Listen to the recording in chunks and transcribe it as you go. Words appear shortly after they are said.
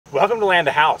Welcome to Land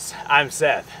a House. I'm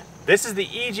Seth. This is the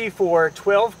EG4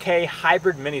 12K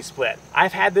hybrid mini split.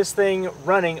 I've had this thing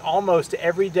running almost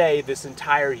every day this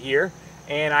entire year,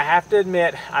 and I have to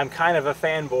admit I'm kind of a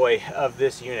fanboy of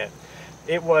this unit.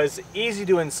 It was easy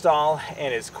to install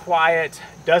and is quiet,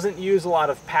 doesn't use a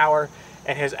lot of power,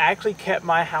 and has actually kept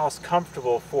my house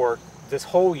comfortable for this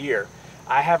whole year.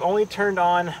 I have only turned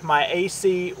on my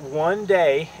AC one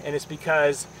day, and it's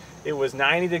because it was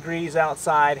 90 degrees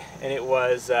outside and it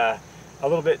was a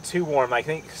little bit too warm, I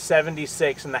think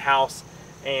 76 in the house,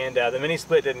 and the mini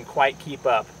split didn't quite keep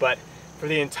up. But for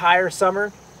the entire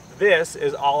summer, this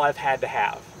is all I've had to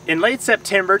have. In late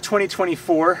September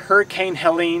 2024, Hurricane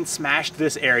Helene smashed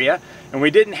this area and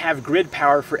we didn't have grid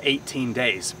power for 18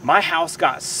 days. My house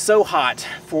got so hot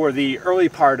for the early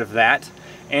part of that,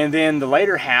 and then the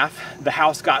later half, the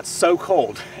house got so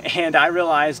cold, and I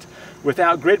realized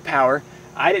without grid power,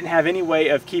 I didn't have any way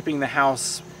of keeping the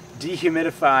house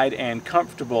dehumidified and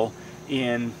comfortable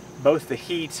in both the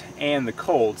heat and the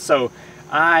cold. So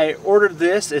I ordered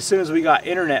this as soon as we got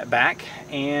internet back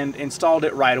and installed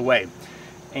it right away.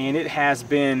 And it has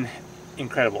been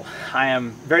incredible. I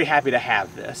am very happy to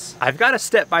have this. I've got a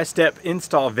step-by-step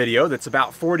install video that's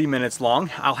about 40 minutes long.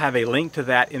 I'll have a link to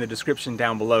that in the description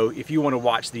down below if you want to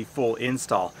watch the full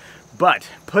install. But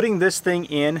putting this thing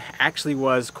in actually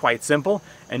was quite simple,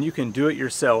 and you can do it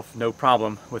yourself no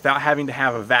problem without having to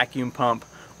have a vacuum pump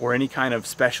or any kind of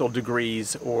special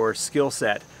degrees or skill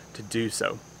set to do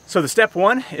so. So the step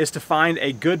one is to find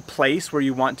a good place where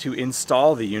you want to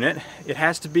install the unit. It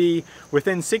has to be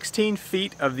within 16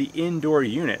 feet of the indoor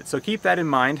unit. So keep that in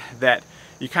mind, that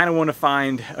you kind of want to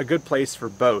find a good place for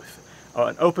both.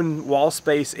 An open wall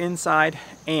space inside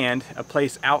and a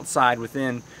place outside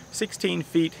within 16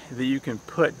 feet that you can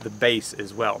put the base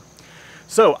as well.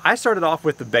 So I started off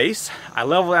with the base. I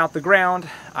leveled out the ground,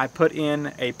 I put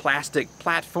in a plastic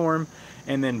platform,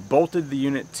 and then bolted the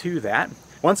unit to that.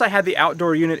 Once I had the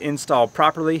outdoor unit installed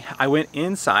properly, I went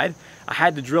inside. I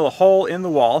had to drill a hole in the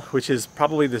wall, which is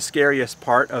probably the scariest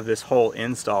part of this whole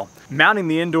install. Mounting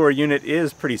the indoor unit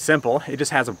is pretty simple. It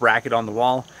just has a bracket on the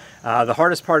wall. The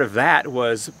hardest part of that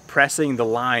was pressing the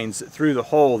lines through the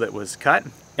hole that was cut.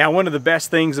 Now, one of the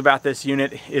best things about this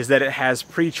unit is that it has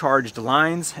pre-charged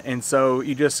lines, and so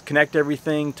you just connect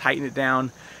everything, tighten it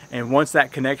down, and once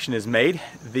that connection is made,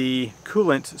 the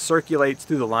coolant circulates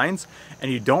through the lines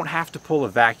and you don't have to pull a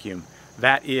vacuum.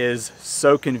 That is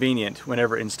so convenient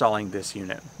whenever installing this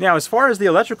unit. Now, as far as the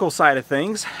electrical side of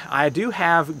things, I do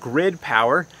have grid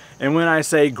power, and when I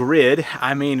say grid,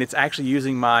 I mean it's actually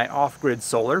using my off-grid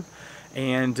solar.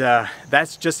 And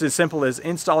that's just as simple as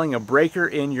installing a breaker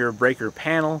in your breaker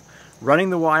panel, running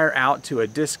the wire out to a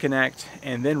disconnect,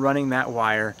 and then running that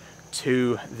wire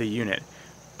to the unit.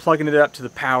 Plugging it up to the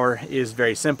power is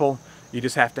very simple. You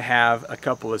just have to have a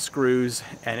couple of screws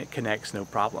and it connects no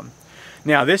problem.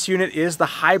 Now, this unit is the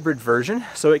hybrid version,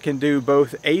 so it can do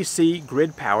both AC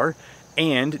grid power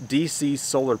and DC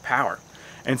solar power.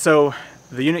 And so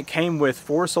the unit came with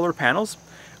 4 solar panels.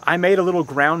 I made a little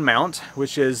ground mount,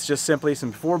 which is just simply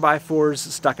some 4x4s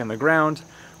stuck in the ground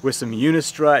with some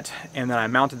unistrut, and then I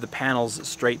mounted the panels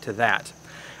straight to that.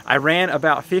 I ran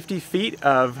about 50 feet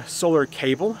of solar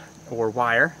cable or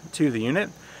wire to the unit.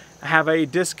 I have a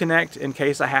disconnect in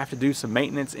case I have to do some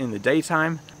maintenance in the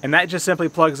daytime, and that just simply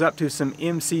plugs up to some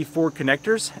MC4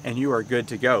 connectors and you are good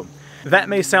to go. That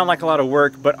may sound like a lot of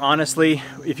work, but honestly,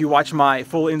 if you watch my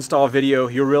full install video,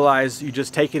 you'll realize you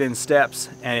just take it in steps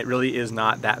and it really is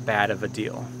not that bad of a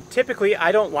deal. Typically,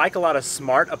 I don't like a lot of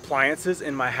smart appliances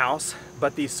in my house,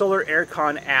 but the Solar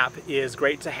Aircon app is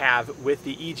great to have with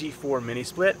the EG4 mini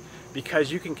split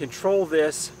because you can control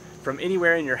this from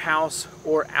anywhere in your house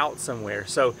or out somewhere.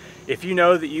 So if you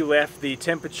know that you left the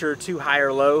temperature too high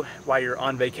or low while you're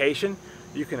on vacation,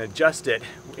 you can adjust it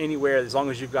anywhere as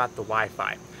long as you've got the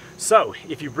Wi-Fi. So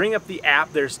if you bring up the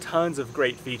app, there's tons of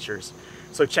great features.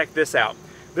 So check this out.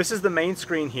 This is the main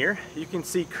screen here. You can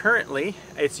see currently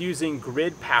it's using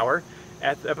grid power.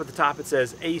 Up at the top it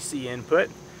says AC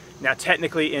input. Now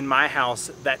technically in my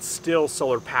house that's still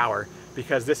solar power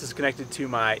because this is connected to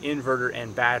my inverter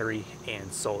and battery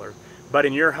and solar. But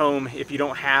in your home, if you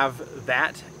don't have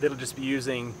that, it'll just be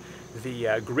using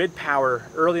the grid power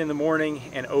early in the morning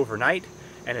and overnight.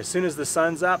 And as soon as the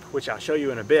sun's up, which I'll show you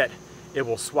in a bit, it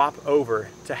will swap over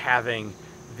to having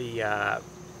the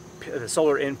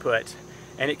solar input,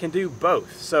 and it can do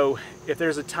both. So if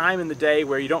there's a time in the day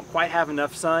where you don't quite have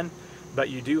enough sun, but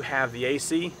you do have the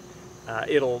AC,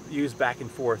 it'll use back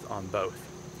and forth on both.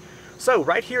 So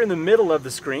right here in the middle of the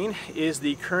screen is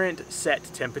the current set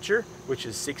temperature, which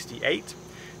is 68.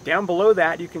 Down below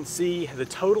that you can see the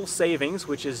total savings,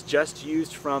 which is just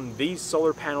used from these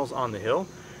solar panels on the hill,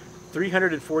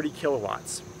 340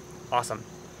 kilowatts. Awesome.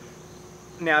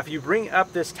 Now if you bring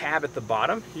up this tab at the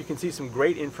bottom, you can see some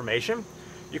great information.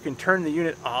 You can turn the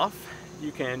unit off,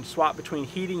 you can swap between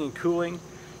heating and cooling,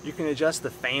 you can adjust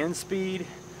the fan speed,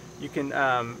 you can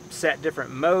set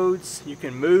different modes, you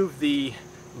can move the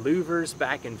louvers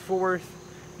back and forth,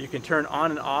 you can turn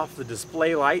on and off the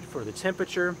display light for the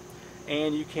temperature,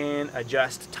 and you can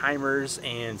adjust timers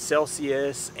and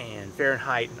Celsius and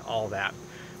Fahrenheit and all that.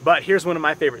 But here's one of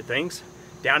my favorite things.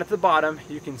 Down at the bottom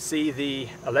you can see the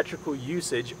electrical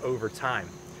usage over time.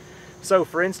 So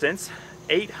for instance,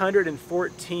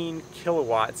 814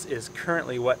 kilowatts is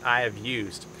currently what I have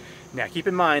used. Now keep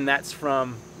in mind that's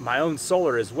from my own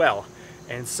solar as well.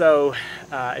 And so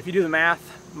if you do the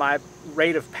math, my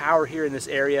rate of power here in this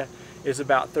area is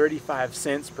about 35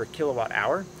 cents per kilowatt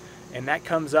hour. And that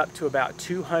comes up to about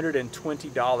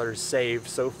 $220 saved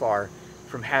so far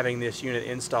from having this unit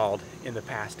installed in the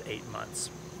past 8 months.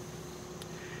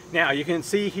 Now you can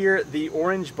see here the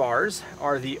orange bars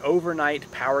are the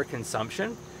overnight power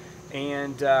consumption,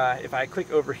 and if I click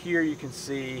over here you can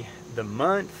see the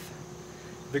month.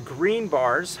 The green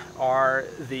bars are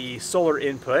the solar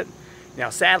input. Now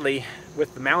sadly,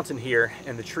 with the mountain here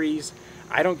and the trees,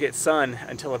 I don't get sun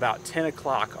until about 10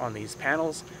 o'clock on these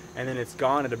panels, and then it's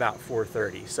gone at about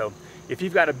 4:30. So if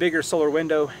you've got a bigger solar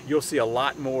window, you'll see a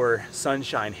lot more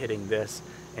sunshine hitting this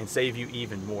and save you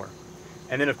even more.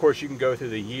 And then of course you can go through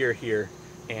the year here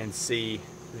and see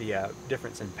the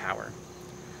difference in power.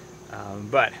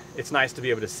 But it's nice to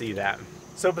be able to see that.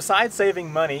 So besides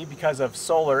saving money because of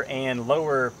solar and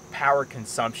lower power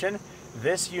consumption,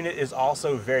 this unit is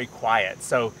also very quiet.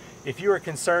 So if you are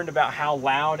concerned about how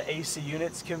loud AC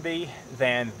units can be,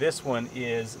 then this one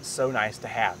is so nice to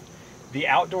have. The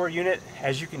outdoor unit,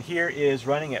 as you can hear, is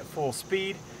running at full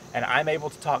speed, and I'm able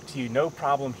to talk to you no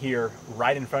problem here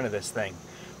right in front of this thing.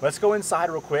 Let's go inside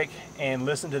real quick and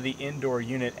listen to the indoor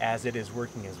unit as it is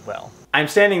working as well. I'm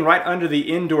standing right under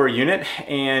the indoor unit,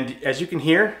 and as you can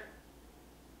hear,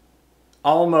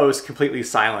 almost completely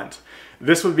silent.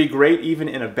 This would be great even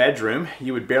in a bedroom.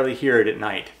 You would barely hear it at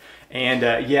night. And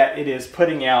yet it is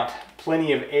putting out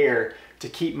plenty of air to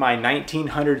keep my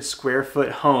 1,900 square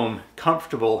foot home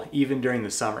comfortable even during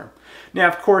the summer. Now,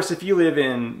 of course, if you live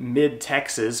in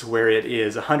mid-Texas where it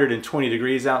is 120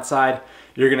 degrees outside,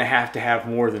 you're gonna have to have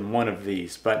more than one of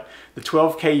these. But the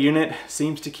 12K unit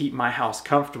seems to keep my house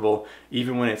comfortable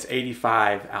even when it's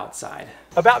 85 outside.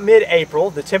 About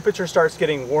mid-April, the temperature starts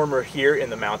getting warmer here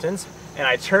in the mountains, and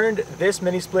I turned this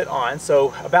mini split on.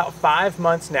 So about 5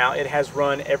 months now, it has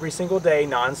run every single day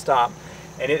nonstop,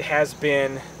 and it has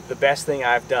been the best thing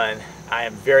I've done. I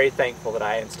am very thankful that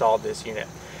I installed this unit.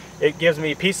 It gives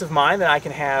me peace of mind that I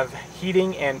can have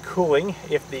heating and cooling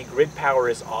if the grid power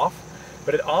is off,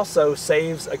 but it also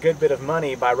saves a good bit of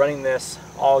money by running this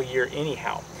all year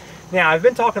anyhow. Now, I've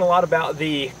been talking a lot about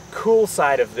the cool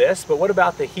side of this, but what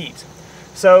about the heat?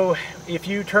 So if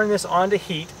you turn this on to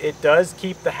heat, it does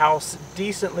keep the house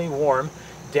decently warm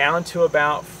down to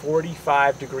about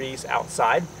 45 degrees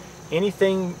outside.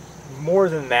 Anything more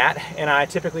than that, and I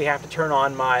typically have to turn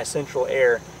on my central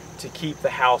air to keep the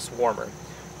house warmer.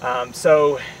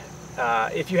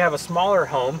 If you have a smaller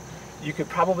home, you could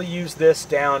probably use this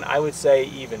down, I would say,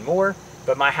 even more,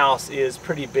 but my house is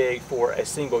pretty big for a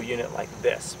single unit like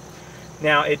this.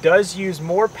 Now, it does use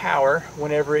more power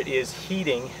whenever it is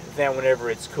heating than whenever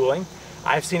it's cooling.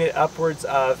 I've seen it upwards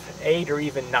of 800 or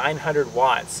even 900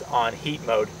 watts on heat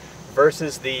mode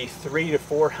versus the 300 to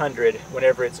 400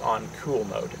 whenever it's on cool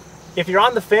mode. If you're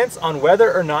on the fence on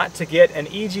whether or not to get an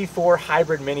EG4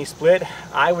 hybrid mini split,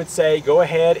 I would say go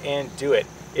ahead and do it.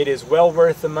 It is well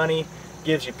worth the money,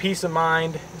 gives you peace of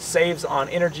mind, saves on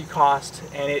energy cost,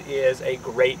 and it is a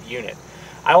great unit.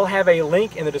 I will have a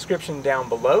link in the description down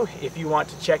below if you want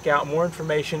to check out more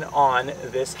information on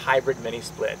this hybrid mini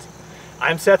split.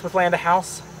 I'm Seth with Land A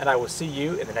House, and I will see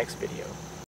you in the next video.